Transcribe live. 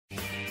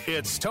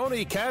It's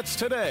Tony Katz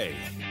Today.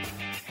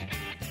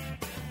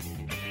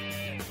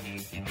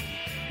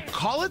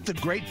 Call it the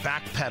great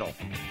backpedal,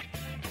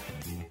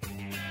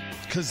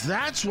 because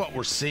that's what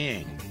we're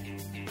seeing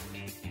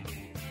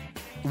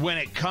when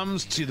it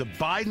comes to the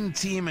Biden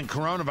team and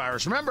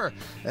coronavirus. Remember,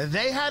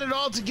 they had it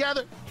all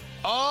together.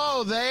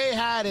 Oh, they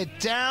had it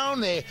down.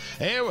 They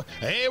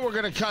were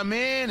going to come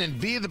in and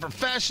be the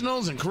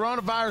professionals, and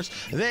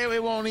coronavirus, they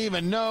won't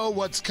even know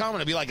what's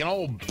coming. It'll be like an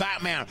old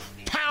Batman.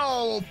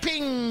 Pow,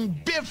 ping,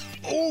 biff,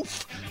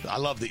 oof. I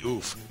love the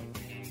oof.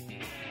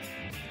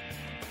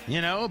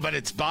 You know, but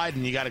it's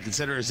Biden. You got to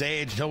consider his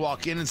age. He'll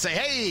walk in and say,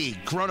 hey,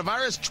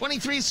 coronavirus,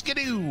 23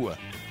 skidoo.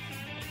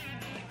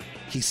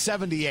 He's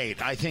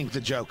 78. I think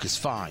the joke is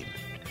fine.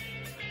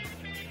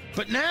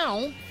 But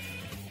now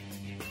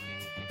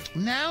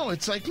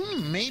it's like,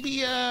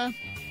 maybe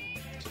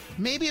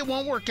it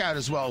won't work out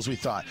as well as we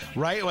thought,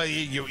 right? Well,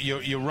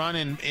 you're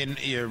running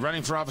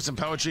for office in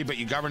poetry, but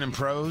you govern in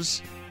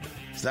prose.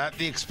 Is that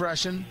the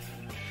expression?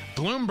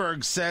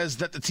 Bloomberg says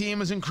that the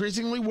team is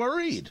increasingly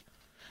worried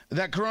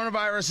that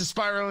coronavirus is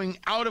spiraling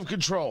out of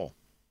control,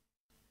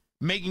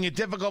 making it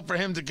difficult for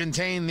him to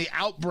contain the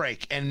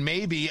outbreak, and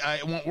maybe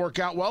it won't work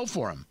out well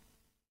for him.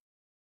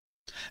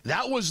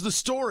 That was the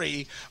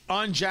story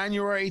on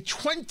January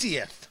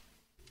 20th,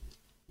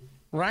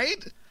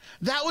 right?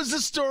 That was the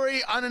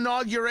story on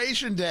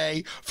Inauguration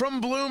Day from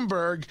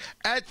Bloomberg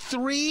at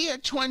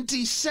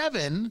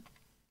 3:27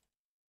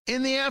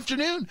 in the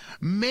afternoon.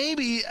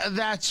 Maybe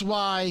that's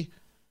why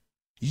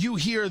you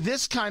hear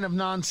this kind of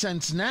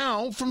nonsense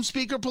now from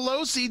Speaker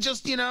Pelosi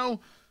just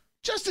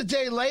a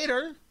day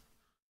later.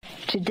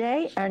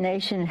 Today, our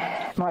nation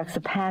marks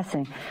the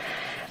passing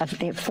of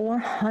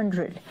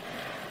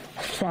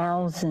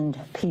 400,000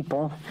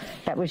 people.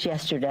 That was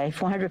yesterday.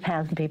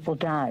 400,000 people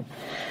died.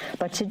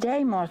 But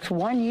today marks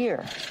 1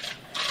 year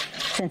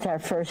since our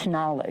first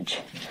knowledge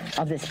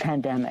of this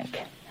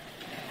pandemic.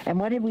 And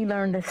what did we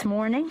learn this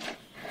morning?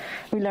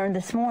 We learned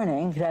this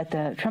morning that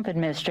the Trump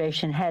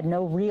administration had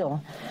no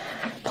real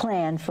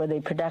plan for the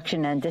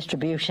production and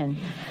distribution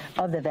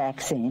of the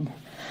vaccine.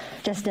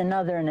 Just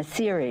another in a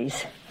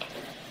series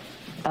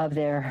of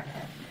their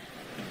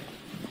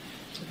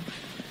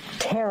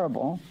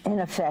terrible,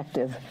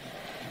 ineffective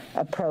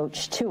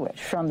approach to it.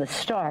 From the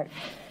start,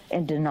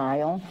 in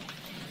denial,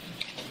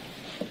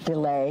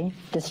 delay,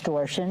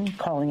 distortion,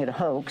 calling it a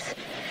hoax,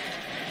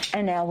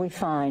 and now we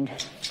find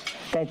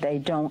that they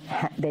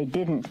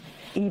didn't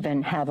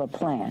even have a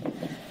plan.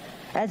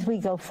 As we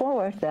go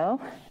forward, though,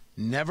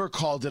 never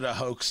called it a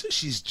hoax.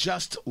 She's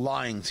just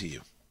lying to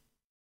you.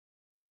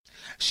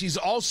 She's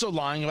also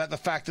lying about the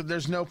fact that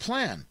there's no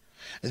plan.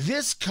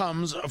 This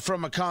comes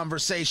from a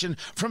conversation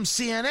from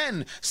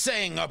CNN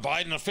saying a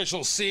Biden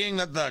official seeing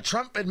that the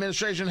Trump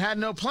administration had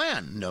no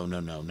plan.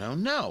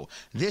 No.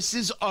 This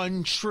is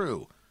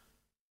untrue.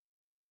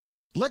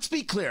 Let's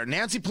be clear.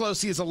 Nancy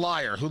Pelosi is a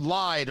liar who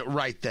lied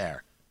right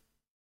there.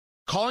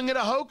 Calling it a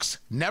hoax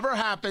never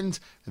happened.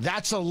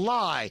 That's a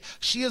lie.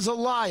 She is a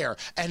liar.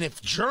 And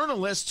if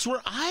journalists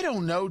were,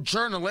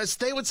 journalists,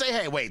 they would say,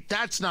 hey, wait,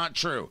 that's not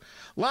true.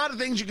 A lot of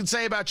things you can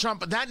say about Trump,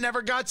 but that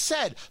never got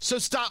said. So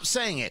stop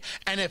saying it.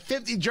 And if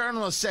 50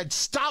 journalists said,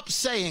 stop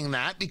saying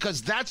that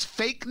because that's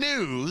fake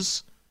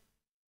news,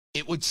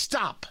 it would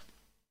stop.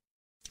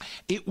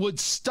 It would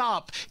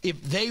stop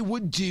if they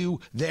would do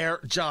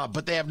their job,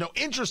 but they have no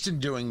interest in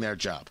doing their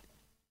job.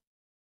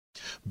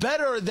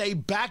 Better they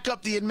back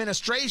up the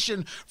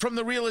administration from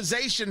the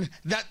realization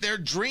that their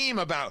dream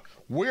about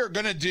we're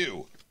going to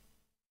do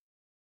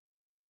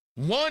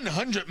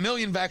 100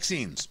 million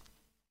vaccines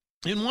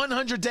in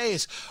 100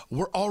 days,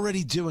 we're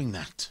already doing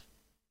that.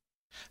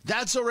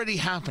 That's already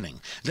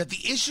happening. That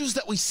the issues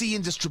that we see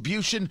in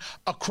distribution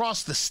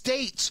across the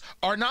states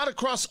are not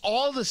across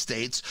all the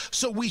states,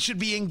 so we should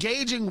be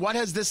engaging what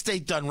has this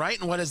state done right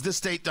and what has this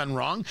state done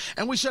wrong,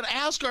 and we should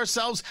ask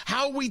ourselves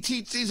how we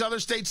teach these other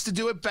states to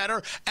do it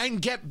better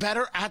and get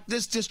better at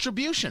this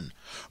distribution,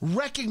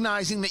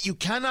 recognizing that you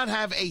cannot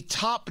have a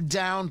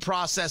top-down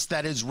process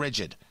that is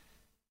rigid.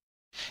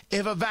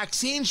 If a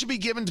vaccine should be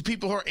given to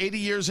people who are 80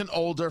 years and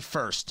older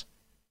first,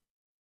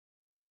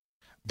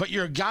 but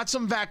you've got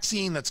some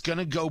vaccine that's going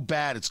to go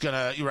bad. It's going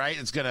to, right?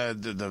 It's going to,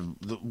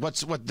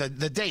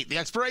 the date, the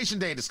expiration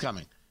date is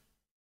coming.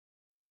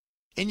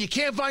 And you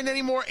can't find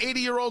any more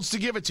 80-year-olds to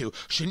give it to.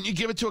 Shouldn't you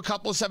give it to a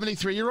couple of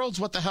 73-year-olds?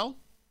 What the hell?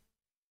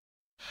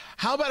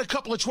 How about a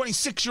couple of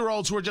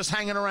 26-year-olds who are just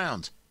hanging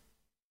around?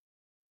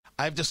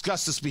 I've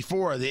discussed this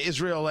before, the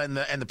Israel and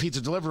the pizza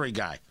delivery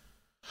guy.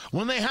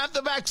 When they have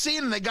the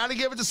vaccine and they got to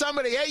give it to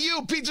somebody, hey,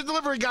 you pizza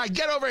delivery guy,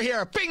 get over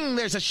here. Bing,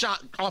 there's a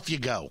shot. Off you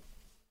go.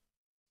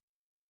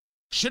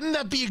 Shouldn't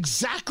that be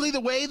exactly the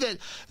way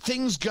that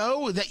things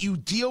go, that you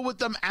deal with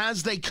them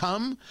as they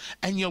come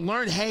and you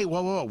learn, hey,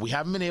 whoa, we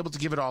haven't been able to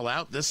give it all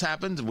out. This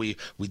happened. We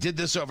did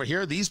this over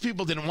here. These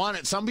people didn't want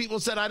it. Some people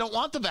said, I don't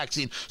want the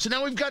vaccine. So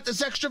now we've got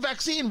this extra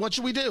vaccine. What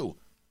should we do?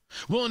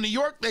 Well, in New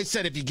York, they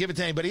said if you give it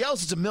to anybody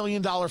else, it's $1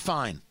 million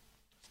fine.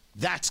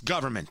 That's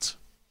government.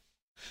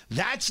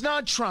 That's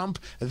not Trump.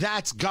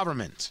 That's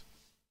government.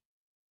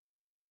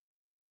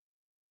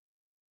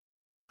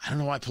 I don't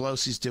know why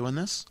Pelosi's doing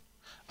this.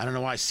 I don't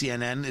know why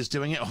CNN is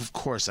doing it. Of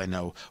course I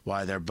know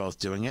why they're both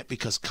doing it,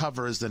 because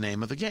cover is the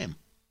name of the game.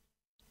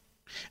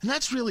 And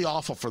that's really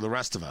awful for the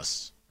rest of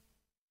us.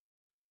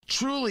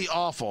 Truly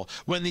awful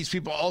when these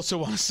people also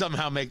want to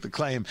somehow make the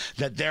claim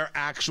that they're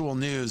actual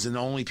news and the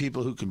only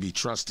people who can be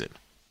trusted.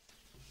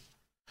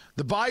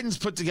 The Bidens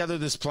put together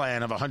this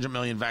plan of 100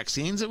 million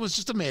vaccines. It was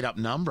just a made-up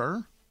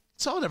number.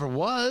 That's all it ever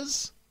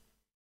was.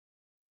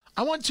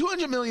 I want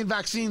 200 million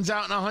vaccines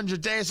out in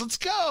 100 days. Let's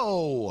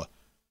go.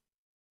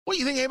 What,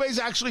 you think anybody's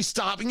actually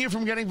stopping you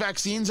from getting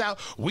vaccines out?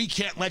 We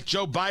can't let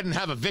Joe Biden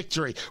have a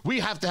victory. We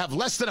have to have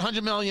less than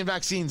 100 million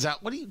vaccines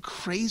out. What, are you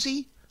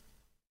crazy?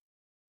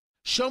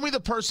 Show me the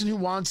person who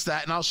wants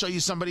that, and I'll show you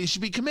somebody who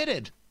should be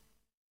committed.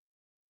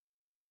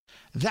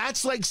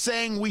 That's like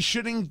saying we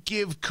shouldn't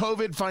give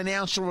COVID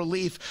financial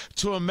relief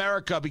to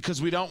America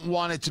because we don't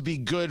want it to be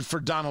good for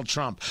Donald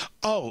Trump.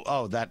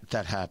 Oh,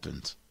 that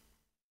happened.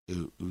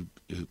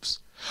 Oops.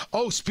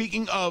 Oh,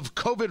 speaking of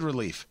COVID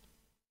relief,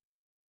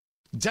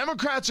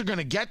 Democrats are going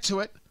to get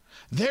to it.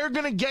 They're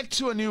going to get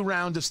to a new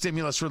round of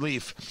stimulus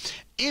relief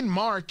in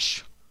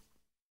March.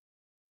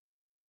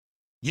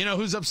 You know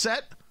who's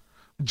upset?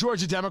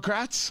 Georgia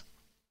Democrats.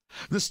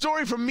 The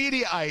story from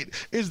Mediaite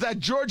is that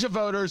Georgia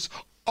voters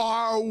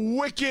are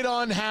wicked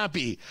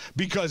unhappy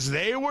because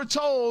they were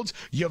told,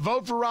 you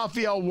vote for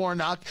Raphael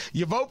Warnock,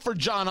 you vote for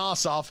Jon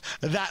Ossoff,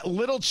 that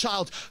little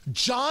child.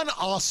 Jon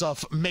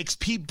Ossoff makes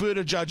Pete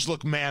Buttigieg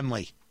look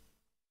manly.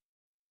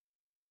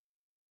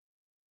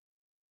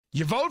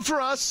 You vote for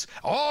us,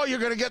 oh, you're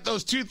going to get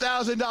those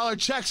 $2,000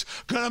 checks,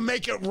 going to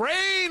make it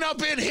rain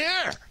up in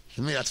here.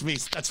 I mean, that's me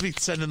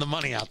sending the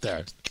money out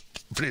there.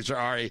 Producer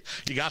Ari,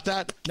 you got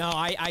that? No,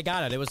 I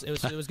got it. It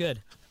was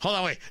good. Hold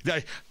on, wait.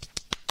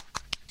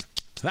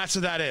 That's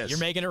what that is. You're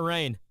making it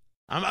rain.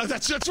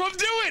 That's what I'm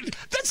doing.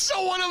 That's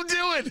so what I'm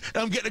doing.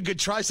 I'm getting a good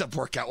tricep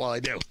workout while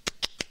I do.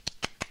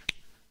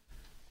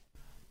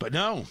 But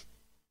no,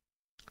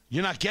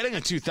 you're not getting a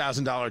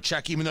 $2,000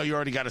 check, even though you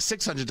already got a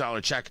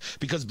 $600 check,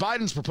 because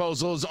Biden's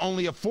proposal is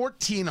only a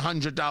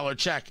 $1,400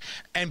 check,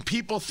 and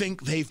people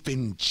think they've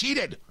been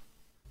cheated.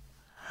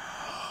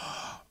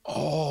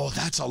 Oh,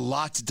 that's a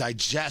lot to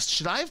digest.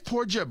 Should I have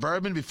poured you a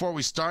bourbon before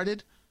we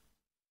started?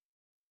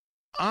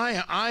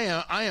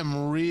 I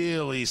am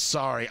really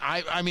sorry.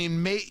 I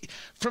mean,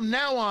 from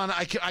now on,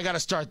 I got to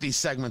start these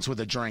segments with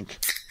a drink.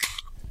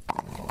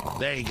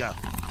 There you go.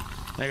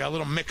 I got a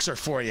little mixer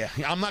for you.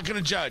 I'm not going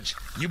to judge.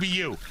 You be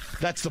you.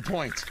 That's the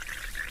point.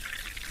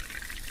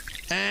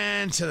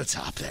 And to the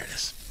top, there it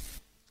is.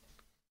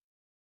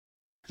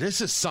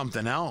 This is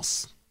something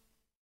else.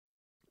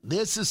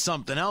 This is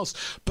something else.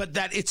 But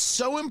that it's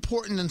so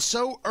important and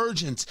so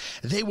urgent,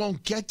 they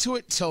won't get to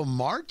it till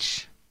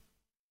March?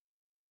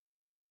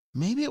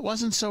 Maybe it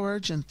wasn't so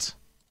urgent.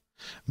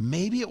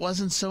 Maybe it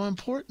wasn't so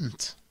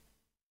important.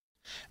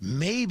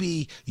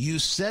 Maybe you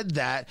said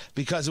that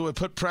because it would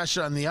put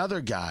pressure on the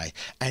other guy.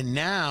 And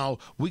now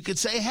we could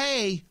say,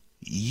 hey,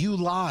 you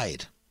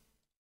lied.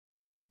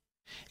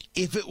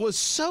 If it was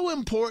so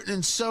important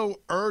and so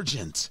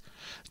urgent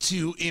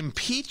to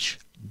impeach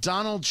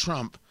Donald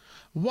Trump,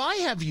 why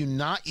have you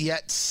not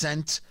yet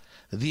sent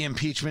the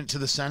impeachment to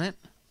the Senate?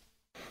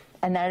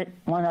 And that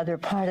one other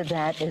part of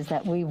that is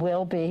that we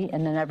will be,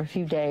 in another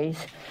few days,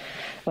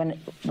 when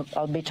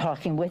I'll be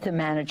talking with the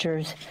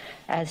managers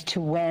as to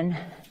when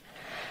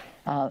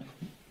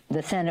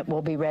the Senate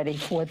will be ready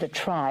for the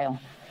trial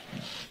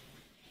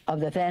of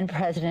the then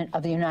President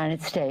of the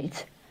United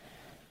States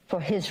for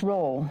his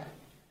role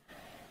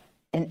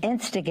in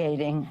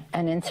instigating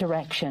an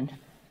insurrection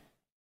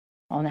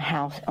on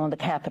the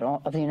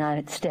Capitol of the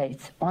United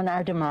States, on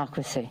our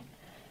democracy.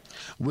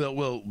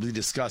 We'll be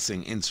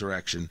discussing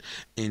insurrection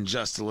in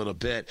just a little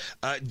bit.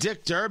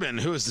 Dick Durbin,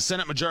 who is the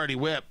Senate Majority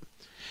Whip,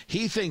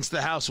 he thinks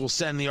the House will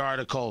send the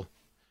article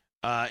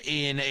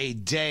in a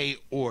day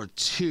or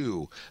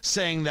two,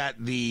 saying that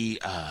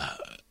the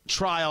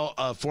trial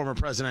of former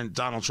President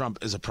Donald Trump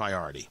is a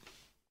priority.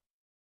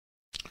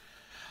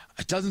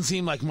 It doesn't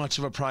seem like much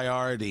of a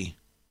priority.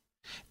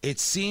 It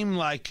seemed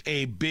like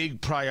a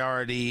big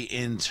priority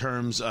in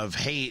terms of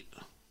hate.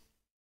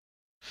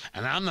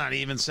 And I'm not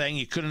even saying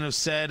you couldn't have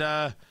said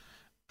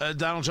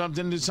Donald Trump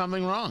didn't do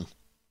something wrong.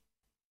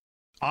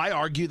 I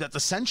argue that the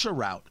censure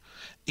route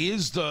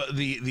is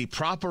the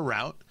proper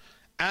route,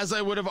 as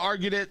I would have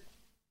argued it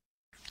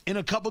in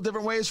a couple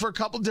different ways for a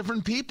couple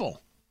different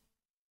people.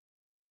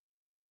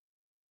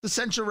 The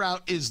censure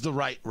route is the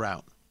right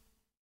route.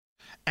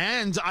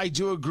 And I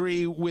do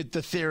agree with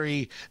the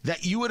theory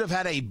that you would have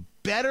had a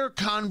better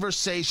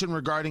conversation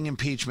regarding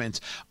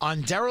impeachment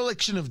on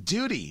dereliction of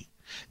duty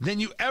than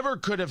you ever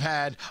could have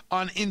had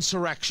on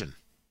insurrection.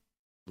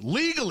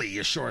 Legally,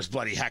 you sure as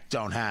bloody heck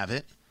don't have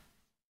it.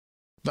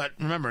 But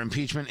remember,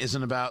 impeachment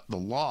isn't about the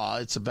law.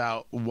 It's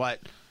about what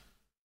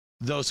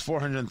those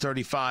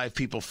 435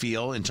 people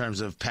feel in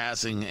terms of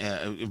passing,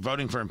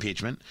 voting for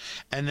impeachment,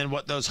 and then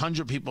what those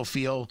 100 people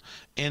feel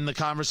in the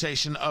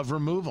conversation of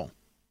removal.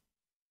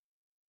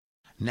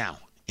 Now,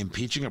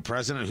 impeaching a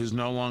president who's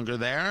no longer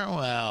there,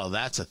 well,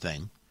 that's a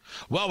thing.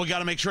 Well, we got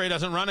to make sure he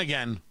doesn't run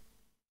again.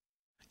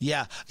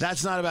 Yeah,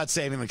 that's not about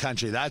saving the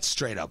country. That's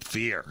straight up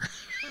fear.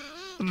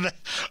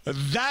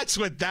 That's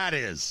what that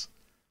is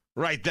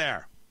right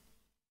there.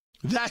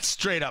 That's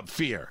straight up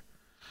fear.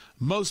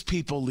 Most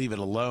people leave it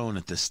alone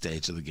at this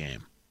stage of the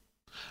game.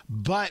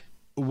 But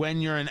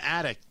when you're an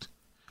addict,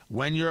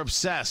 when you're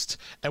obsessed,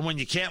 and when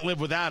you can't live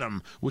without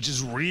them, which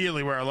is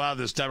really where a lot of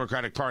this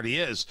Democratic Party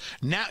is.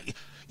 Now,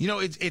 you know,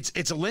 it's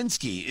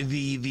Alinsky.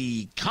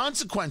 The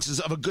consequences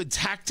of a good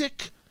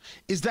tactic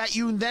is that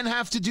you then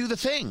have to do the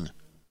thing.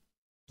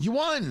 You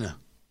won.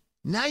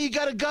 Now you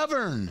got to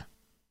govern.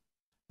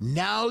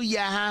 Now you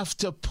have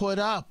to put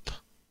up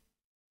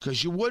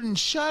because you wouldn't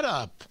shut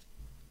up.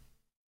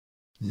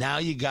 Now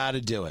you got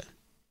to do it.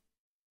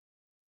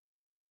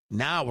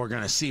 Now we're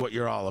going to see what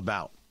you're all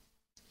about.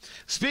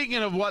 Speaking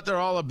of what they're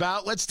all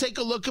about, let's take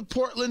a look at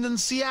Portland and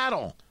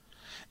Seattle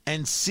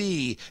and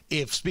see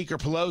if Speaker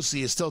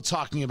Pelosi is still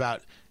talking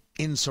about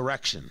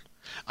insurrection.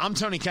 I'm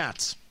Tony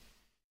Katz.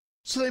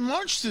 So they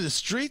marched through the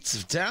streets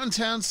of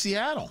downtown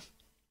Seattle,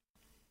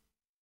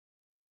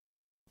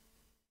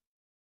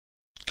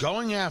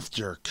 going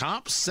after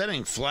cops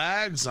setting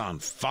flags on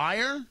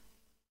fire.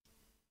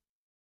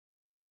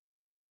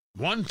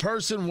 One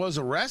person was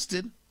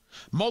arrested.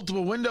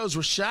 Multiple windows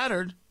were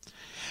shattered.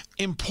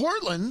 In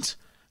Portland,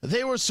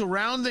 they were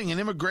surrounding an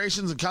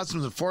Immigration and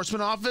Customs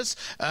Enforcement office.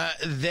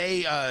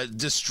 They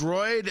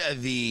destroyed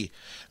the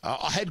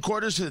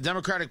headquarters for the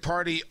Democratic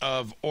Party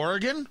of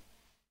Oregon.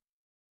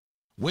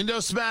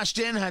 Windows smashed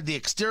in, had the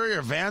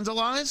exterior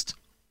vandalized.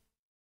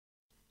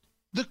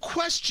 The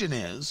question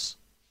is,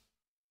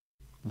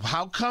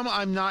 how come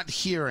I'm not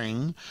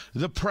hearing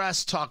the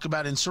press talk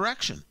about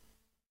insurrection?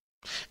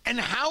 And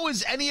how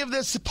is any of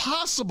this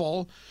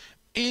possible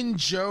in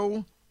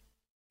Joe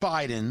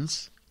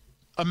Biden's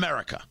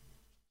America?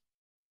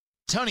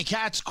 Tony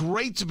Katz,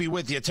 great to be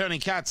with you. Tony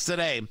Katz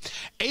today.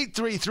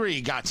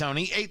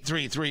 833-GOT-TONY,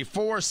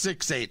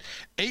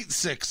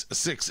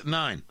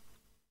 833-468-8669.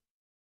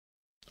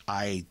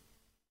 I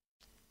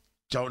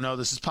don't know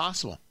this is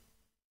possible.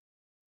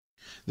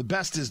 The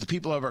best is the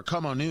people over at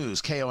Como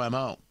News,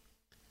 KOMO.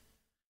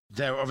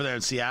 They're over there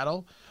in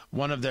Seattle.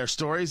 One of their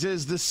stories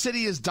is the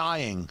city is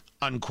dying,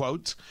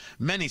 unquote.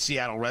 Many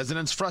Seattle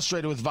residents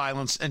frustrated with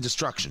violence and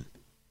destruction.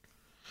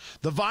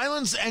 The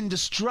violence and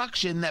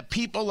destruction that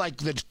people like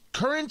the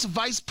current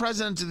Vice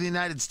President of the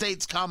United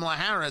States, Kamala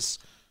Harris,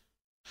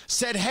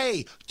 said,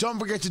 hey, don't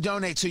forget to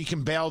donate so you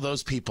can bail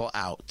those people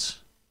out.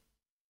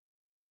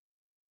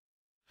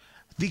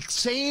 The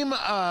same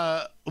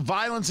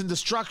violence and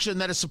destruction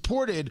that is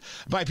supported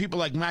by people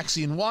like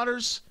Maxine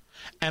Waters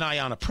and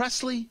Ayanna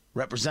Pressley,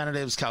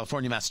 representatives,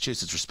 California,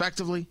 Massachusetts,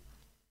 respectively.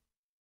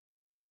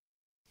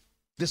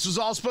 This was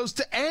all supposed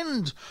to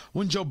end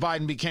when Joe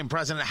Biden became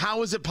president.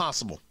 How is it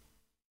possible?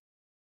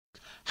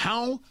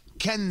 How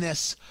can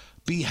this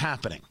be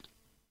happening?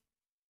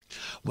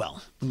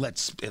 Well,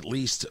 let's at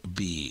least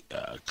be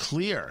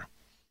clear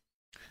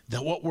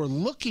that what we're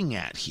looking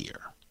at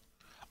here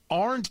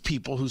aren't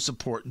people who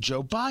support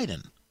Joe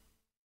Biden.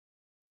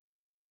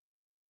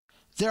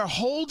 They're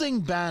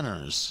holding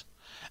banners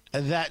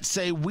that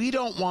say, we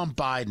don't want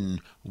Biden,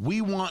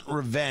 we want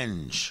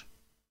revenge.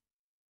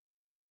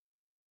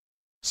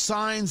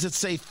 Signs that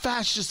say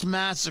fascist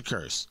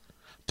massacres,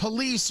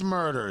 police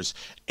murders,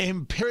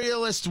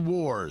 imperialist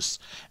wars,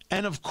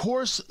 and of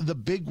course, the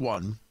big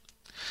one,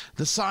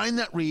 the sign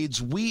that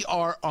reads, we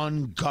are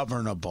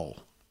ungovernable.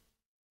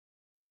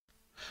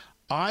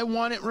 I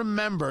want it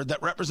remembered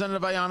that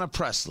Representative Ayanna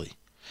Pressley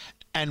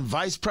and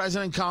Vice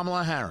President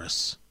Kamala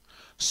Harris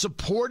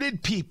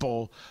supported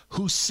people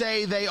who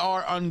say they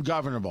are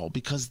ungovernable,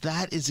 because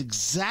that is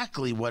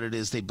exactly what it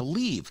is they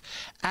believe,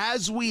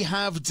 as we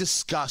have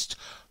discussed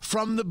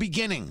from the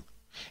beginning.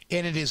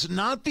 And it is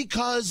not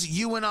because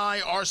you and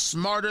I are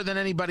smarter than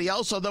anybody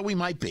else, although we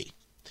might be.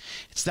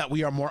 It's that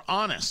we are more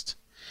honest.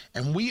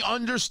 And we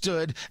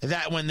understood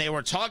that when they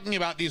were talking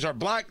about these are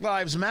Black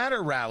Lives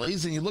Matter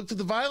rallies, and you looked at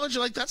the violence,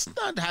 you're like, that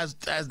has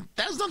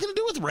nothing to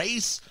do with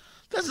race.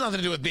 That's nothing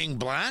to do with being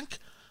black.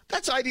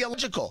 That's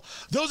ideological.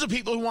 Those are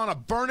people who want to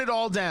burn it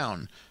all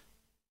down.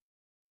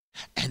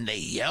 And they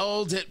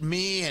yelled at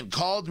me and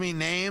called me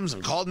names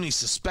and called me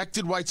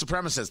suspected white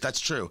supremacist. That's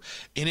true.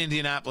 In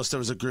Indianapolis, there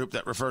was a group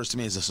that refers to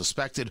me as a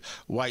suspected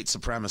white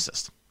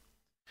supremacist.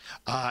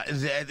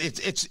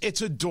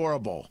 It's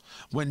adorable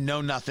when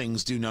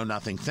know-nothings do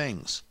know-nothing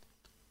things.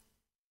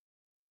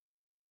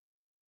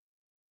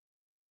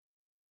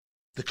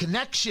 The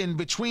connection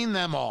between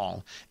them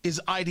all is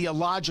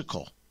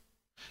ideological.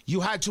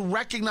 You had to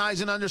recognize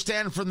and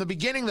understand from the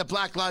beginning that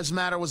Black Lives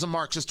Matter was a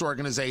Marxist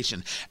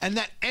organization, and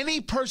that any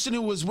person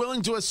who was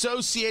willing to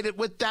associate it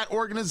with that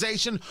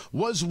organization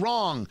was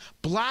wrong,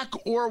 black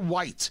or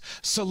white,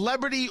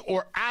 celebrity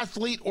or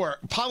athlete or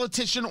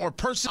politician or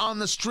person on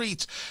the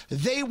street.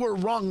 They were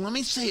wrong. Let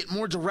me say it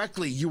more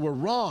directly. You were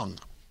wrong.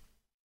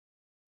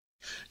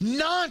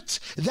 Not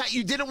that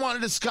you didn't want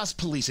to discuss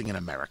policing in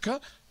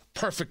America.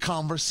 Perfect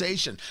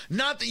conversation.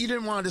 Not that you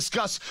didn't want to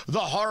discuss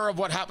the horror of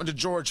what happened to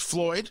George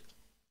Floyd.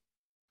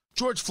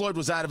 George Floyd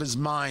was out of his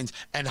mind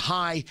and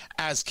high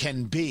as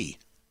can be.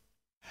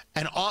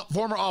 And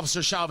former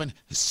Officer Chauvin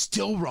is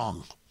still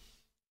wrong.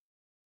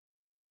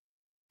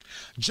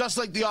 Just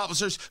like the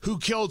officers who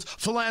killed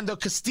Philando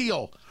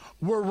Castile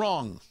were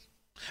wrong.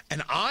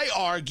 And I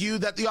argue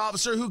that the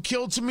officer who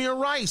killed Tamir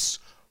Rice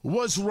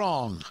was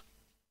wrong.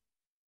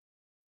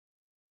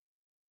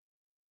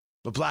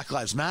 But Black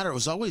Lives Matter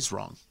was always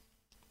wrong.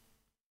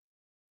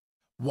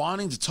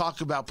 Wanting to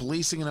talk about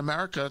policing in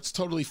America, it's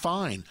totally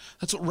fine.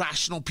 That's what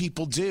rational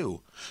people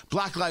do.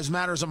 Black Lives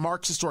Matter is a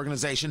Marxist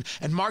organization,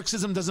 and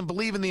Marxism doesn't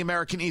believe in the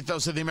American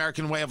ethos or the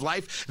American way of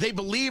life. They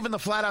believe in the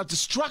flat-out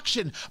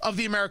destruction of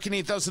the American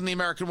ethos and the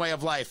American way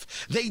of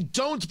life. They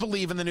don't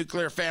believe in the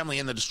nuclear family,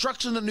 and the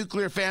destruction of the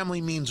nuclear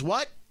family means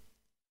what?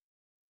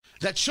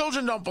 That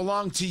children don't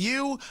belong to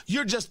you.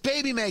 You're just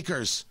baby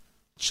makers.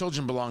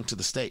 Children belong to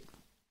the state.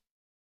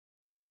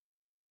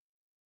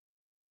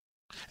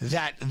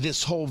 That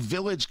this whole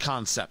village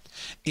concept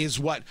is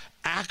what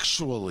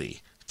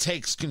actually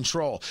takes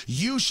control.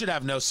 You should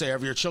have no say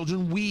over your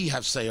children. We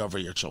have say over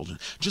your children.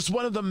 Just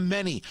one of the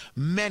many,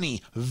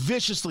 many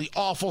viciously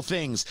awful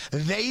things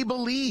they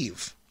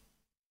believe.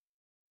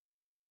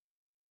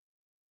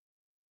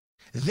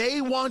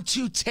 They want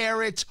to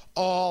tear it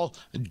all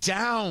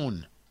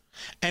down.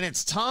 And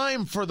it's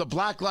time for the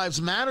Black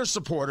Lives Matter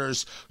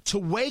supporters to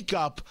wake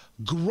up,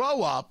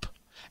 grow up,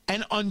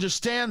 and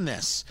understand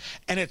this.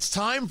 And it's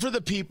time for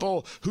the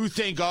people who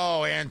think,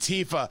 oh,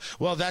 Antifa,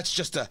 well, that's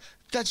just a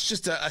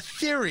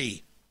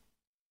theory.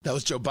 That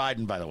was Joe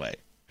Biden, by the way.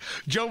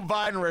 Joe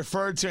Biden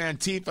referred to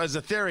Antifa as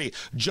a theory.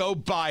 Joe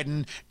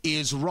Biden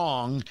is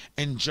wrong,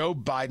 and Joe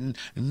Biden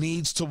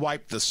needs to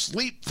wipe the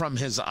sleep from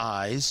his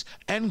eyes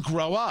and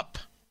grow up.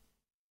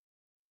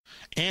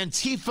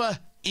 Antifa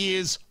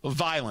is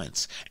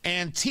violence.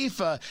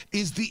 Antifa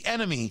is the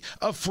enemy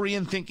of free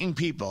and thinking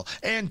people.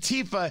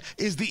 Antifa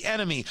is the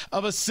enemy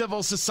of a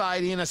civil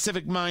society and a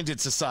civic-minded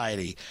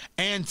society.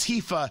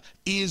 Antifa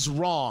is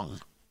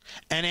wrong.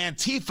 And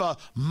Antifa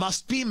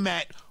must be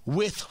met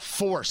with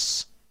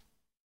force.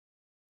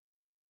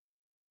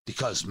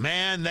 Because,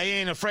 man, they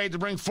ain't afraid to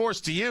bring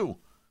force to you.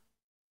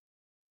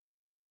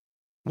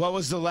 What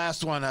was the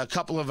last one? A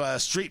couple of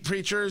street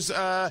preachers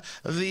the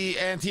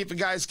Antifa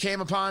guys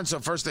came upon. So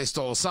first they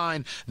stole a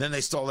sign, then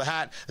they stole the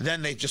hat,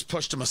 then they just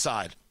pushed them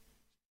aside.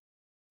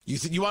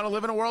 You want to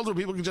live in a world where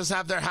people can just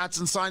have their hats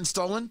and signs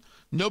stolen?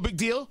 No big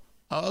deal?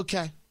 Oh,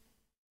 okay.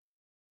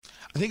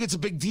 I think it's a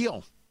big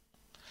deal.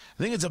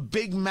 I think it's a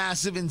big,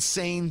 massive,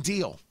 insane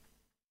deal.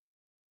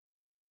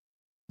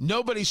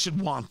 Nobody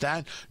should want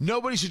that.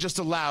 Nobody should just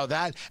allow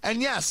that.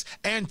 And yes,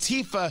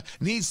 Antifa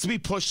needs to be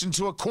pushed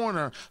into a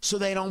corner so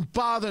they don't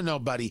bother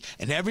nobody.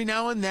 And every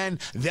now and then,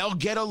 they'll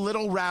get a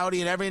little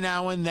rowdy, and every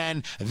now and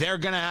then, they're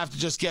going to have to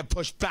just get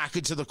pushed back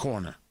into the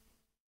corner.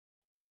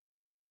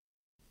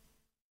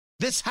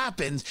 This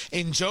happened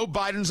in Joe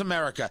Biden's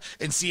America,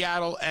 in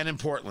Seattle and in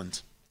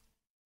Portland.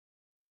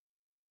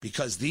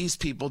 Because these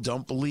people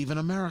don't believe in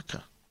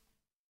America.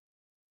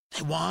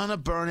 They want to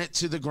burn it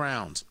to the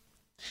ground.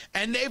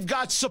 And they've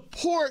got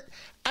support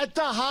at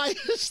the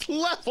highest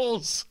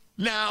levels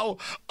now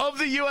of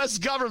the U.S.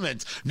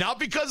 government. Not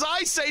because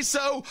I say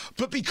so,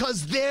 but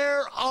because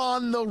they're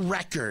on the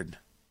record.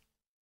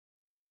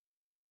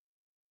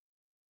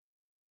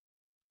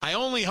 I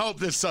only hope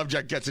this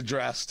subject gets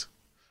addressed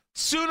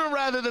sooner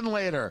rather than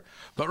later.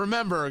 But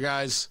remember,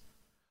 guys,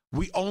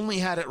 we only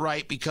had it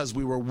right because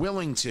we were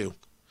willing to,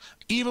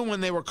 even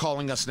when they were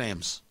calling us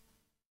names.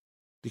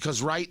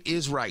 Because right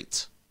is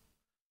right.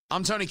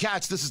 I'm Tony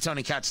Katz. This is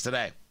Tony Katz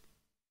Today.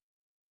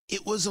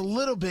 It was a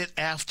little bit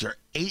after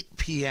 8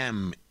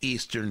 p.m.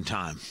 Eastern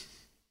Time.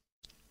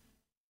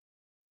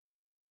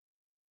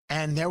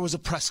 And there was a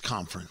press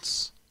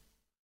conference.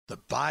 The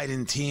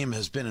Biden team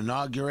has been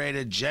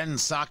inaugurated. Jen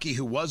Psaki,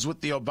 who was with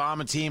the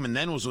Obama team and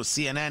then was with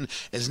CNN,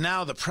 is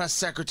now the press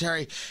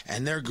secretary,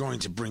 and they're going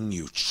to bring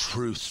you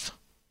truth.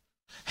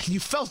 And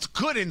you felt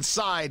good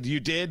inside, you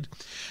did.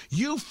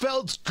 You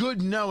felt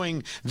good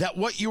knowing that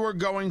what you were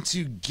going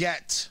to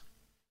get,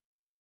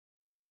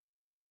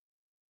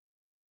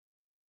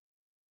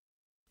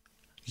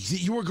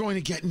 you were going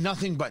to get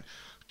nothing but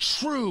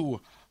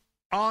true,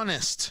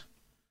 honest,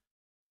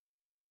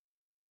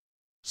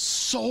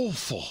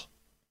 soulful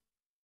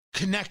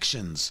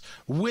connections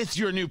with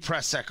your new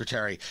press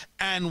secretary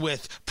and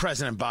with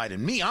President Biden.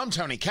 Me, I'm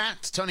Tony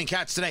Katz. Tony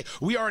Katz Today.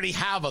 We already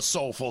have a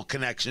soulful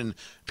connection,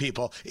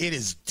 people. It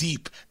is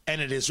deep and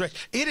it is rich.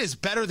 It is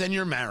better than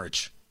your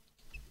marriage.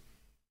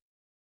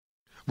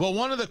 Well,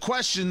 one of the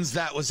questions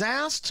that was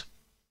asked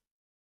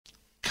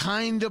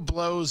kind of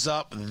blows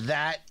up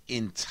that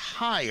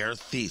entire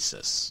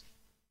thesis.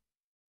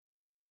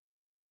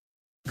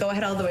 Go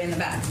ahead all the way in the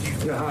back.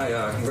 Yeah,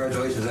 hi.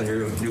 Congratulations on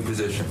your new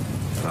position.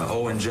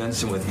 Owen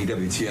Jensen with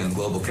EWTN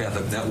Global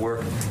Catholic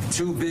Network.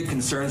 Two big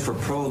concerns for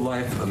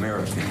pro-life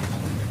Americans.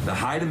 The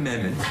Hyde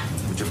Amendment,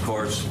 which of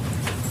course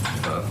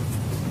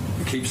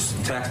keeps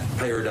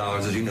taxpayer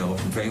dollars, as you know,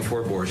 from paying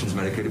for abortions,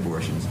 Medicaid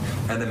abortions,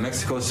 and the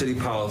Mexico City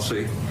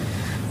policy,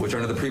 which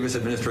under the previous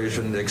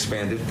administration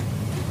expanded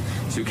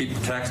to keep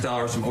tax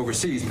dollars from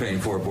overseas paying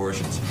for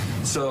abortions.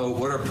 So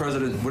what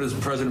is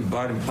President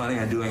Biden planning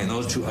on doing on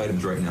those two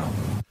items right now?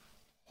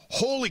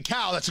 Holy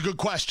cow, that's a good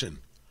question.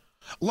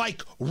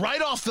 Like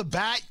right off the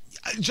bat,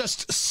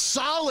 just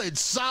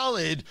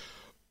solid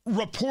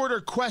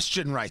reporter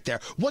question right there.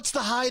 What's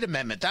the Hyde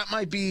Amendment? That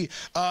might be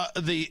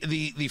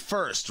the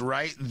first,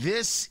 right?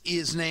 This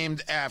is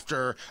named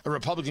after a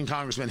Republican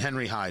Congressman,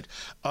 Henry Hyde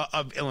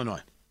of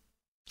Illinois.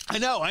 I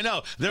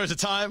know. There was a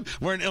time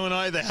where in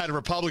Illinois they had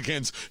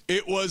Republicans.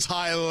 It was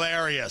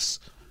hilarious.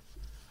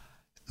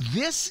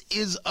 This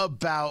is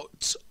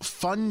about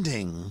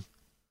funding,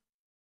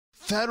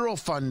 federal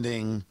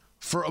funding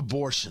for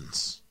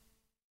abortions,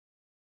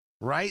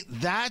 right?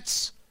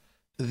 That's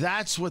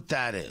what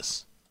that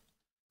is.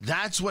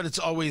 That's what it's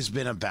always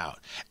been about.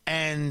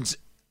 And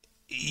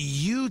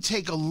you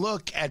take a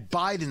look at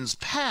Biden's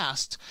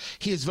past,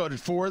 he has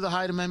voted for the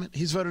Hyde Amendment.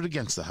 He's voted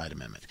against the Hyde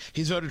Amendment.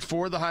 He's voted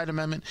for the Hyde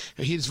Amendment.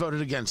 He's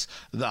voted against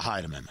the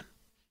Hyde Amendment.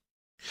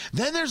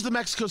 Then there's the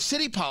Mexico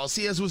City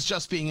policy, as was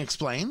just being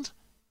explained,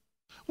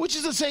 which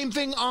is the same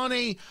thing on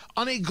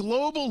a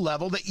global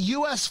level, that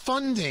U.S.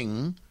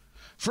 funding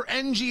for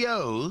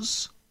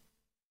NGOs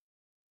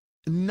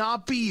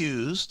not be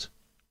used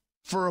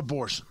for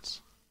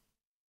abortions.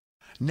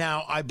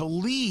 Now, I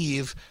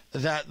believe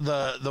that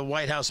the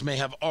White House may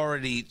have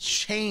already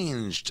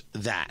changed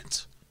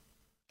that,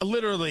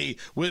 literally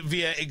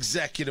via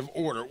executive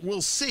order.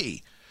 We'll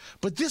see.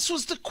 But this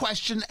was the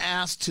question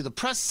asked to the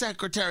press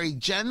secretary,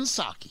 Jen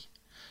Psaki,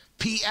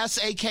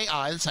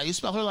 P-S-A-K-I, that's how you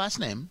spell her last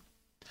name,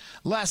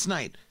 last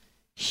night.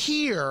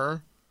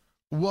 Here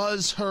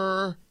was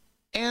her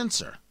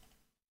answer.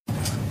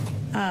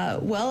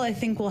 Well, I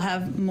think we'll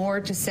have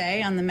more to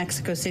say on the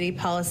Mexico City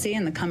policy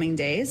in the coming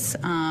days.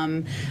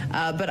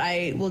 But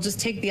I will just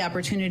take the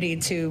opportunity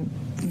to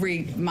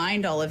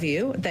remind all of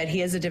you that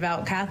he is a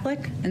devout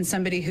Catholic and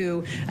somebody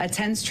who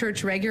attends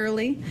church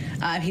regularly.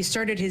 He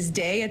started his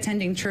day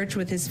attending church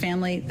with his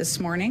family this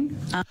morning.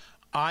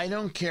 I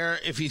don't care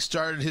if he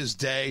started his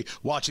day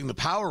watching the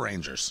Power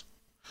Rangers,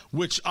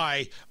 which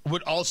I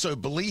would also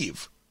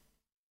believe.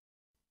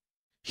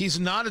 He's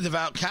not a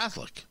devout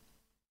Catholic.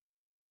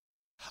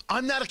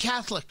 I'm not a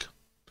Catholic.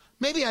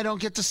 Maybe I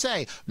don't get to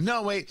say,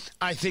 no, wait,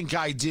 I think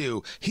I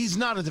do. He's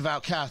not a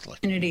devout Catholic.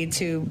 Opportunity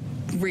to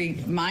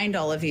remind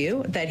all of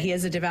you that he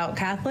is a devout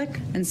Catholic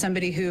and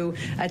somebody who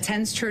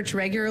attends church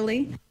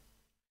regularly.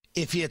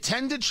 If he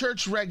attended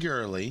church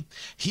regularly,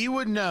 he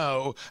would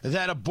know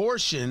that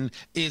abortion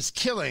is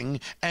killing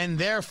and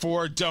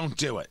therefore don't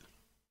do it.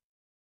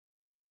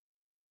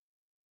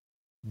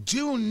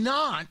 Do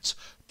not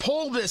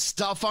pull this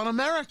stuff on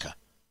America.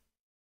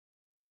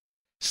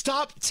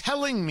 Stop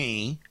telling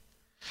me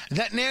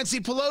that Nancy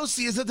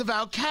Pelosi is a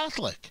devout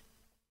Catholic.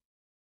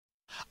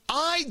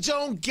 I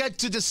don't get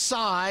to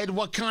decide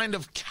what kind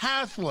of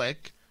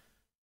Catholic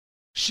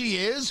she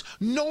is,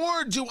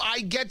 nor do I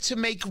get to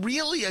make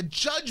really a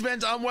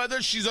judgment on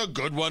whether she's a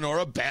good one or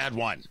a bad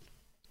one.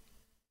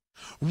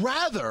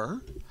 Rather,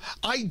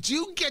 I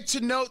do get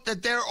to note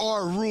that there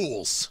are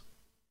rules.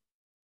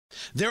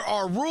 There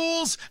are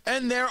rules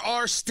and there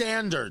are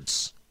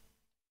standards.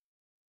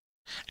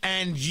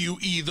 And you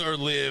either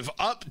live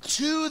up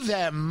to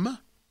them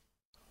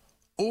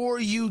or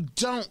you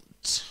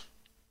don't.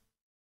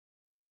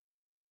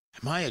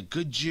 Am I a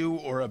good Jew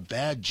or a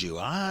bad Jew?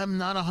 I'm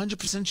not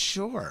 100%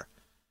 sure.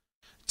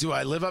 Do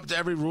I live up to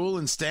every rule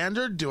and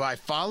standard? Do I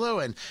follow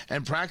and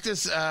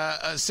practice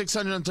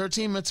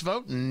 613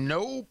 mitzvot?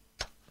 Nope.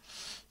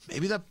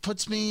 Maybe that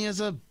puts me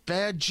as a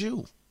bad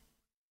Jew.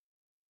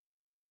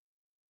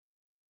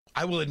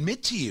 I will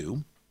admit to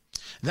you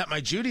that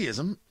my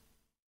Judaism,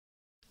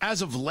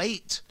 as of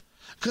late,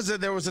 because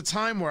there was a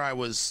time where I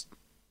was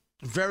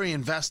very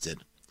invested,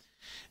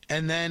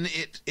 and then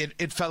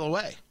it fell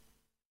away.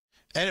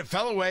 And it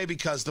fell away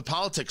because the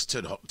politics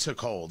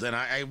took hold, and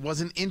I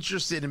wasn't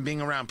interested in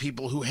being around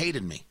people who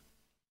hated me.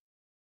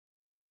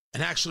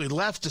 And actually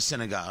left a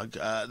synagogue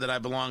that I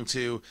belong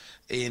to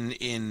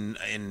in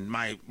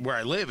where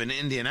I live in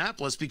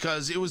Indianapolis,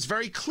 because it was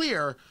very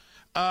clear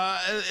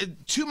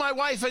to my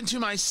wife and to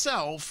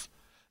myself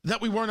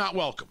that we were not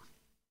welcome.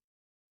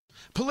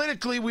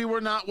 Politically, we were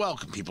not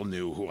welcome. People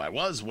knew who I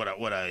was, what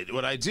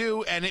I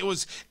do, and it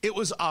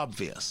was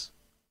obvious.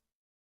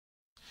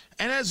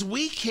 And as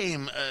we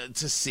came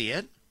to see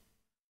it,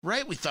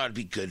 right, we thought it'd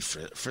be good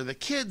for the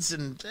kids,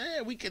 and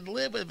we could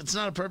live if it's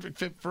not a perfect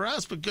fit for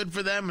us, but good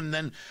for them. And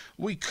then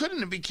we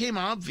couldn't. It became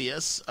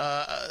obvious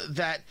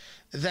that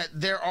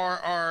there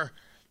are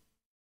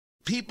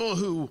people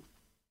who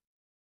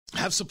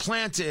have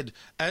supplanted,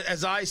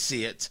 as I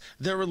see it,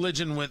 their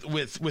religion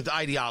with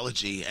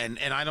ideology, and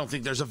I don't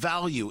think there's a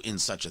value in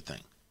such a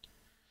thing.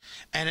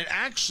 And it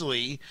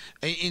actually,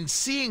 in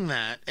seeing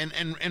that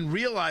and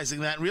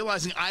realizing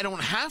I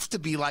don't have to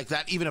be like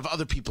that, even if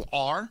other people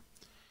are,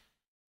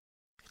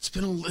 it's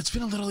been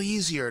a little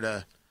easier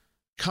to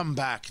come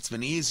back. It's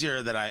been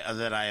easier that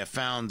I have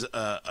found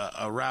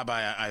a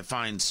rabbi I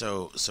find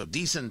so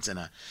decent,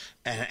 and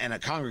a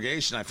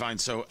congregation I find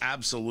so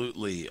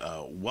absolutely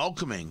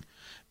welcoming.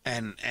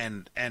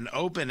 and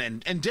open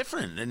and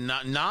different, and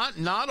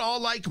not all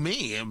like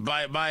me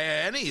by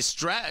any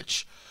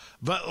stretch,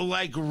 but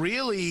like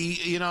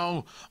really,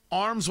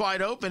 arms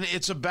wide open.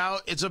 It's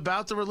about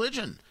the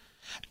religion,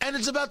 and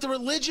it's about the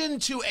religion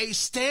to a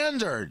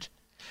standard.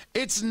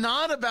 It's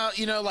not about,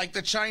 like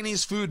the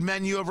Chinese food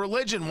menu of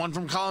religion, 1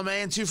 from column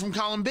A and 2 from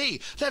column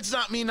B. That's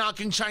not me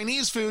knocking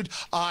Chinese food.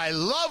 I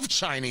love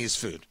Chinese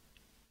food.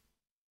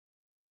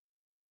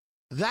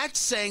 That's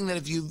saying that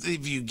if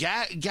you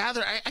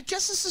gather, I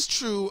guess this is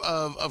true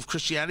of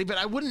Christianity, but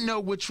I wouldn't know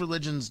which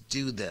religions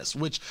do this,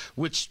 which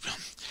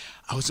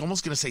I was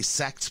almost going to say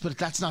sects, but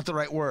that's not the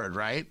right word,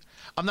 right?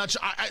 I'm not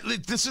sure.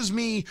 This is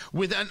me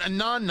with a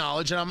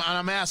non-knowledge, and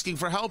I'm asking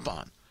for help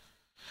on.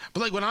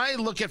 But like when I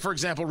look at, for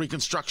example,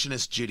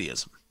 Reconstructionist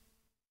Judaism,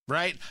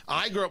 right?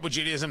 I grew up with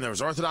Judaism. There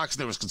was Orthodox, and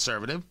there was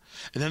Conservative,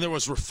 and then there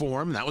was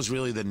Reform. That was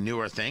really the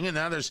newer thing. And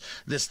now there's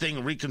this thing,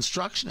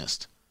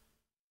 Reconstructionist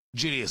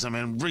Judaism.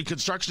 And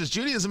Reconstructionist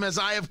Judaism, as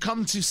I have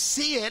come to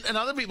see it, and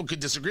other people could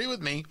disagree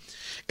with me,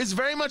 is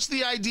very much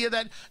the idea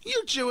that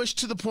you're Jewish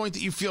to the point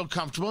that you feel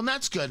comfortable, and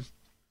that's good.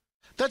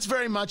 That's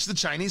very much the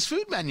Chinese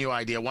food menu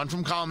idea, 1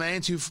 from column A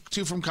and 2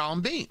 from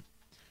column B.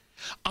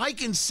 I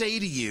can say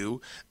to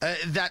you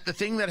that the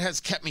thing that has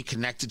kept me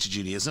connected to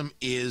Judaism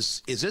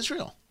is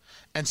Israel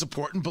and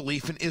support and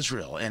belief in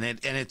Israel and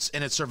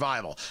its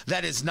survival.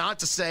 That is not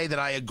to say that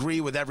I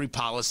agree with every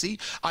policy.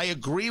 I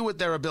agree with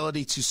their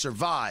ability to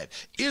survive.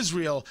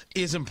 Israel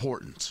is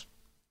important.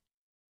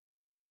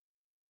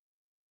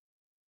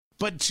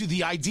 But to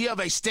the idea of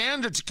a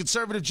standard to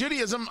conservative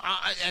Judaism,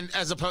 and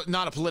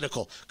not a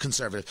political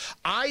conservative,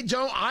 I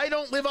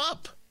don't live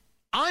up.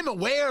 I'm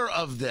aware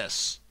of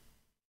this.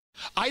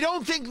 I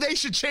don't think they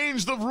should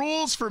change the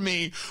rules for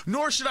me,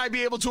 nor should I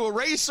be able to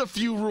erase a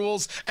few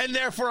rules, and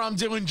therefore I'm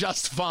doing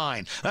just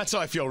fine. That's how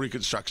I feel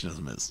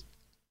Reconstructionism is.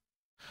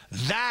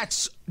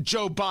 That's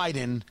Joe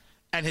Biden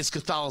and his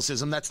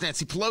Catholicism. That's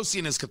Nancy Pelosi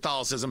and his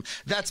Catholicism.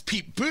 That's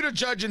Pete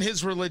Buttigieg and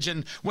his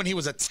religion when he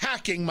was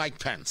attacking Mike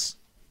Pence.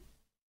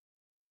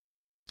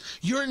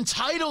 You're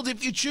entitled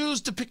if you choose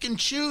to pick and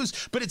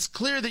choose, but it's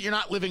clear that you're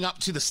not living up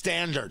to the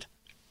standard,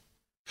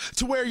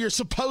 to where you're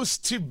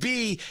supposed to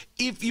be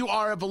if you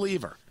are a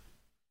believer.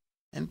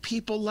 And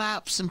people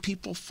lapse, and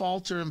people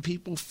falter, and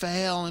people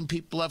fail, and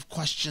people have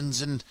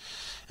questions, and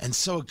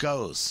so it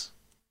goes.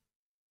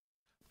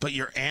 But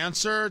your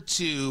answer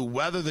to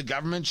whether the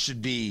government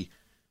should be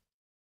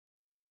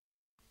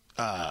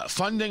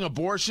funding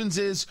abortions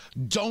is,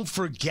 don't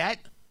forget,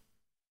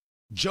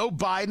 Joe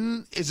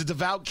Biden is a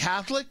devout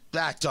Catholic.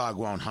 That dog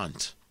won't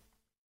hunt.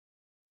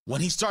 When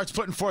he starts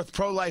putting forth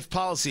pro-life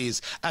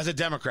policies as a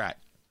Democrat,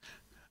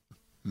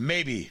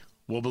 maybe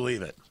we'll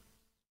believe it.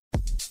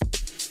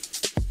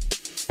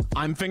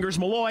 I'm Fingers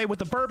Malloy with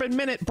the Bourbon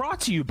Minute, brought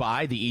to you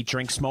by the Eat,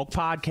 Drink, Smoke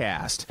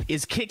podcast.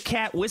 Is Kit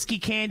Kat whiskey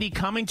candy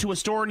coming to a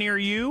store near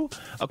you?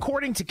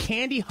 According to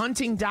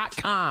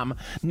CandyHunting.com,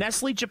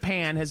 Nestle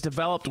Japan has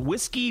developed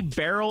whiskey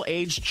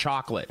barrel-aged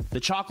chocolate. The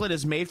chocolate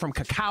is made from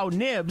cacao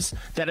nibs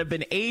that have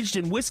been aged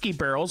in whiskey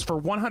barrels for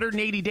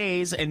 180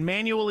 days and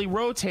manually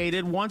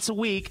rotated once a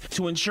week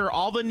to ensure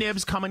all the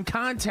nibs come in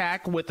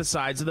contact with the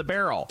sides of the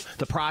barrel.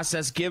 The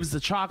process gives the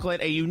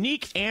chocolate a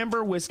unique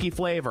amber whiskey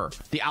flavor.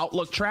 The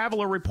Outlook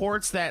Traveler reports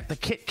that the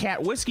Kit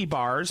Kat whiskey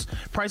bars,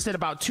 priced at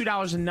about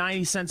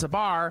 $2.90 a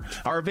bar,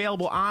 are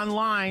available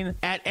online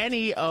at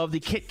any of the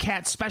Kit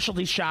Kat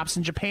specialty shops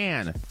in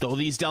Japan. Though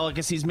these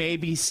delicacies may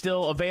be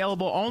still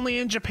available only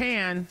in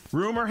Japan,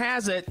 rumor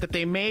has it that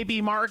they may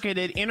be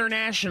marketed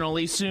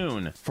internationally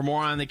soon. For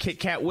more on the Kit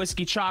Kat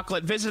whiskey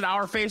chocolate, visit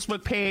our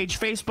Facebook page,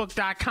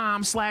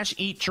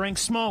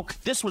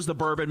 facebook.com/eatdrinksmoke. This was the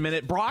Bourbon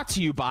Minute, brought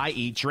to you by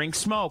Eat, Drink,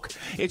 Smoke.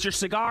 It's your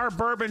cigar,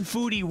 bourbon,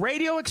 foodie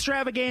radio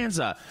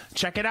extravaganza.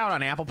 Check it out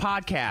on Apple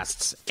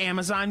Podcasts,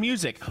 Amazon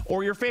Music,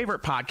 or your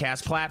favorite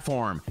podcast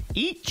platform.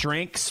 Eat,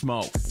 drink,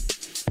 smoke.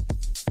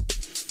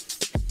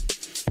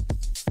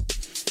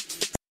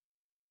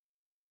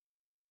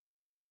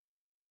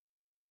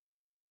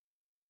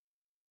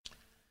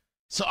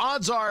 So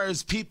odds are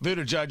is Pete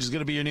Buttigieg is going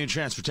to be your new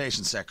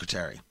transportation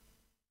secretary.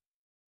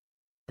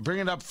 I bring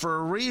it up for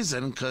a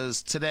reason,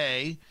 because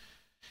today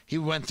he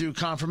went through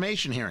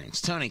confirmation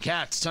hearings. Tony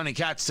Katz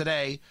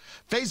today.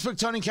 Facebook,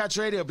 Tony Katz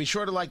Radio. Be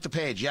sure to like the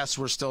page. Yes,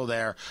 we're still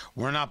there.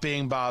 We're not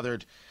being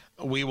bothered.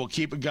 We will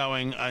keep it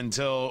going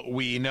until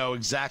we know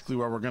exactly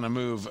where we're going to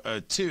move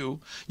to.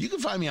 You can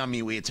find me on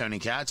MeWe at Tony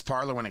Katz,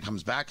 Parler when it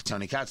comes back,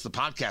 Tony Katz, the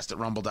podcast at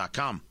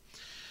rumble.com.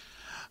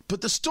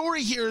 But the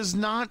story here is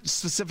not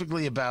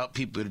specifically about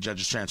Pete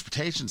Buttigieg's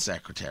transportation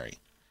secretary.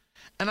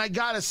 And I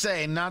got to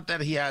say, not that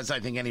he has, I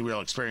think, any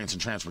real experience in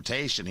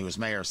transportation. He was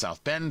mayor of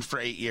South Bend for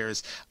 8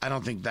 years. I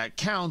don't think that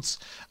counts.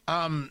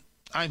 I'm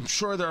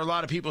sure there are a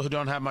lot of people who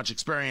don't have much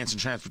experience in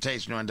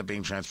transportation who end up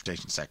being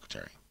transportation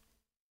secretary.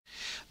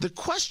 The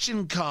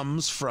question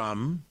comes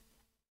from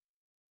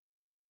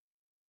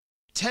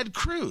Ted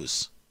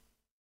Cruz.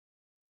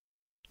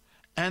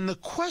 And the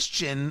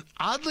question,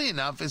 oddly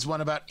enough, is one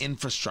about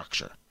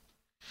infrastructure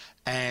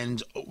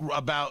and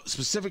about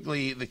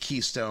specifically the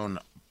Keystone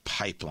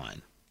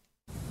Pipeline.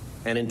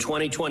 And in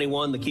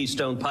 2021, the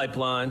Keystone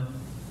Pipeline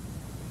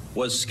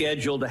was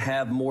scheduled to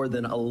have more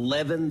than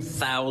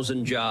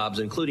 11,000 jobs,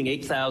 including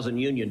 8,000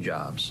 union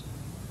jobs,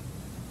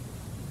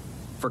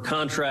 for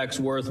contracts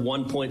worth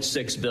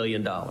 $1.6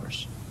 billion.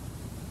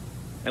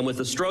 And with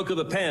the stroke of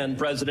a pen,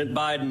 President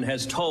Biden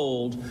has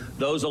told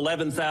those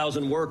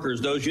 11,000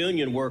 workers, those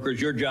union workers,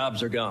 your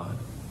jobs are gone.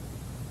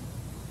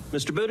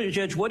 Mr.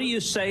 Buttigieg, what do you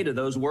say to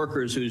those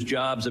workers whose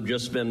jobs have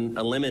just been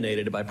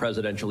eliminated by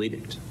presidential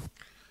edict?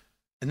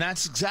 And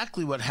that's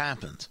exactly what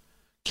happened.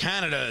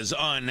 Canada is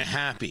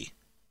unhappy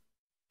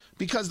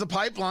because the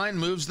pipeline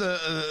moves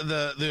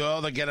the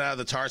oil that get out of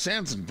the tar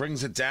sands and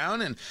brings it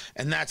down, and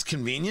that's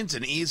convenient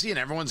and easy, and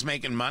everyone's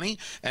making money,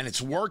 and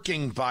it's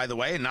working, by the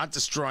way, and not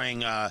destroying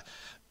the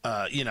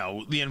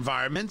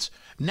environment.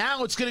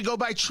 Now it's going to go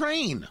by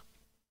train.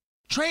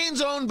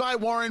 Train's owned by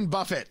Warren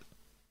Buffett.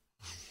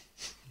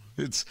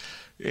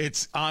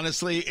 It's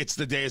honestly, it's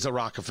the days of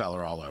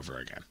Rockefeller all over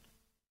again.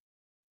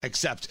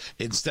 Except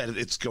instead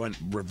it's going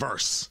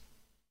reverse.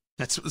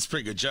 That's a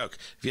pretty good joke,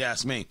 if you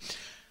ask me.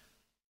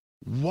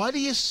 What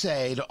do you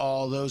say to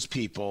all those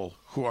people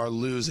who are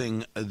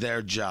losing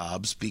their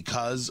jobs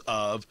because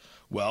of,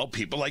 well,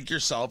 people like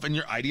yourself and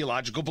your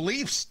ideological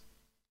beliefs?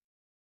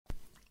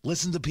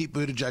 Listen to Pete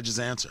Buttigieg's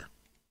answer.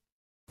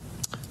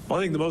 Well,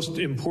 I think the most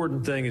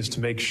important thing is to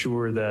make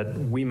sure that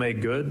we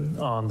make good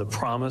on the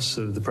promise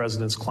of the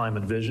president's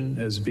climate vision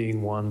as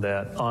being one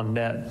that, on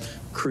net,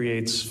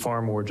 creates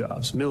far more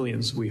jobs,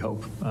 millions, we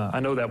hope.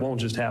 I know that won't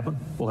just happen.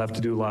 We'll have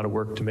to do a lot of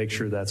work to make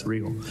sure that's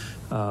real.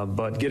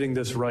 But getting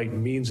this right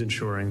means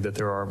ensuring that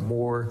there are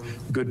more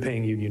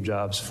good-paying union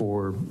jobs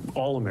for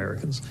all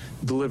Americans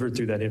delivered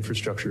through that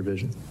infrastructure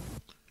vision.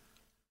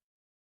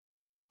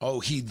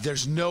 Oh,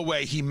 there's no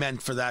way he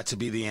meant for that to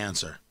be the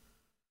answer.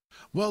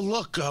 Well,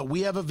 look,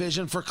 we have a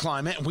vision for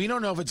climate, and we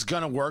don't know if it's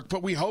going to work,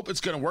 but we hope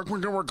it's going to work. We're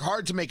going to work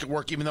hard to make it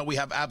work, even though we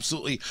have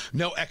absolutely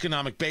no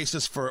economic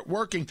basis for it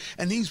working.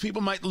 And these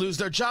people might lose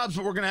their jobs,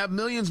 but we're going to have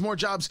millions more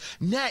jobs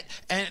net,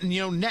 and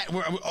net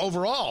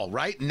overall,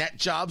 right? Net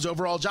jobs,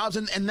 overall jobs,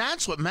 and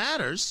that's what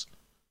matters.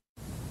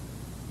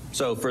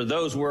 So for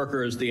those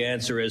workers, the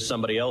answer is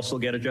somebody else will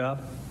get a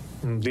job?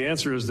 The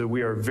answer is that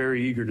we are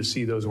very eager to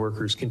see those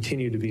workers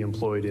continue to be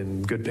employed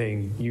in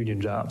good-paying union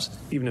jobs,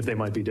 even if they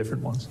might be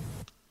different ones.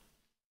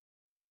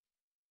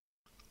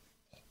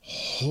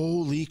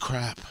 Holy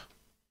crap.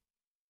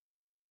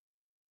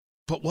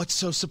 But what's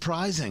so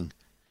surprising?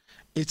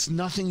 It's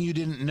nothing you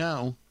didn't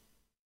know.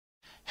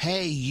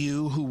 Hey,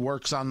 you who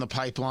works on the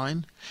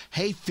pipeline.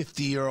 Hey,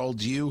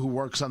 50-year-old you who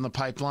works on the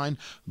pipeline.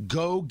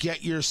 Go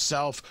get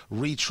yourself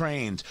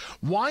retrained.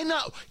 Why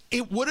not?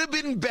 It would have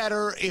been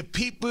better if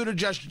Pete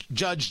Buttigieg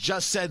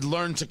just said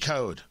learn to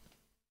code.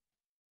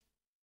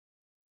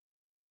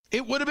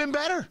 It would have been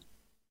better.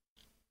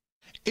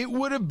 It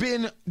would have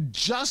been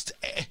just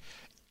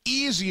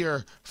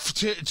easier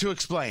to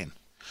explain.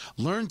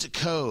 Learn to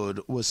code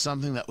was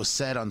something that was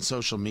said on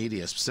social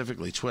media,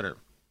 specifically Twitter,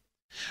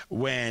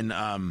 when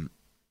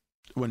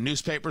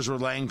newspapers were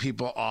laying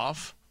people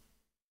off,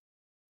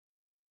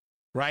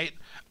 right?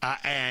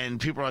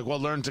 And people were like, well,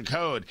 learn to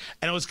code.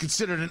 And it was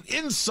considered an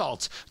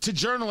insult to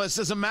journalists.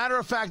 As a matter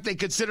of fact, they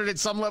considered it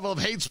some level of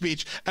hate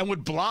speech and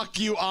would block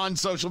you on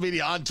social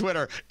media, on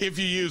Twitter, if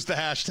you used the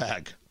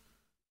hashtag.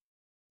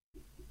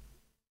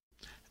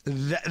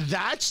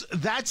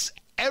 That's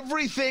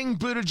everything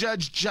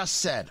Buttigieg just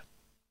said.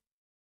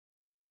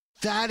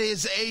 That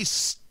is a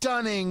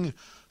stunning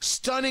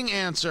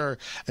answer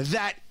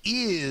that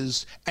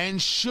is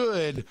and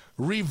should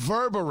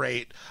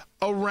reverberate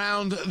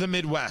around the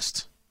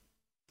Midwest.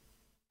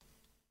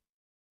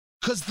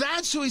 Because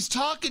that's who he's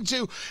talking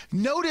to.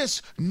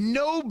 Notice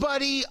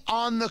nobody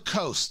on the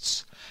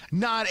coasts,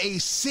 not a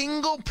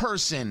single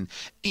person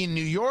in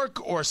New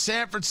York or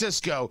San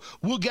Francisco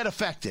will get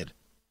affected.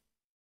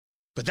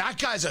 But that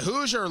guy's a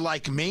Hoosier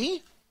like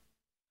me.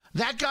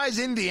 That guy's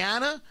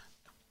Indiana.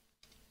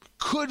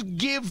 Could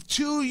give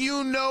two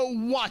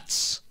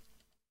you-know-whats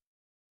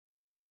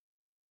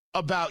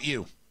about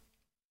you.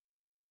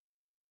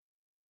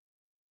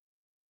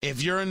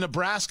 If you're in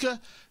Nebraska,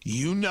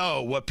 you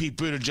know what Pete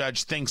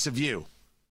Buttigieg thinks of you.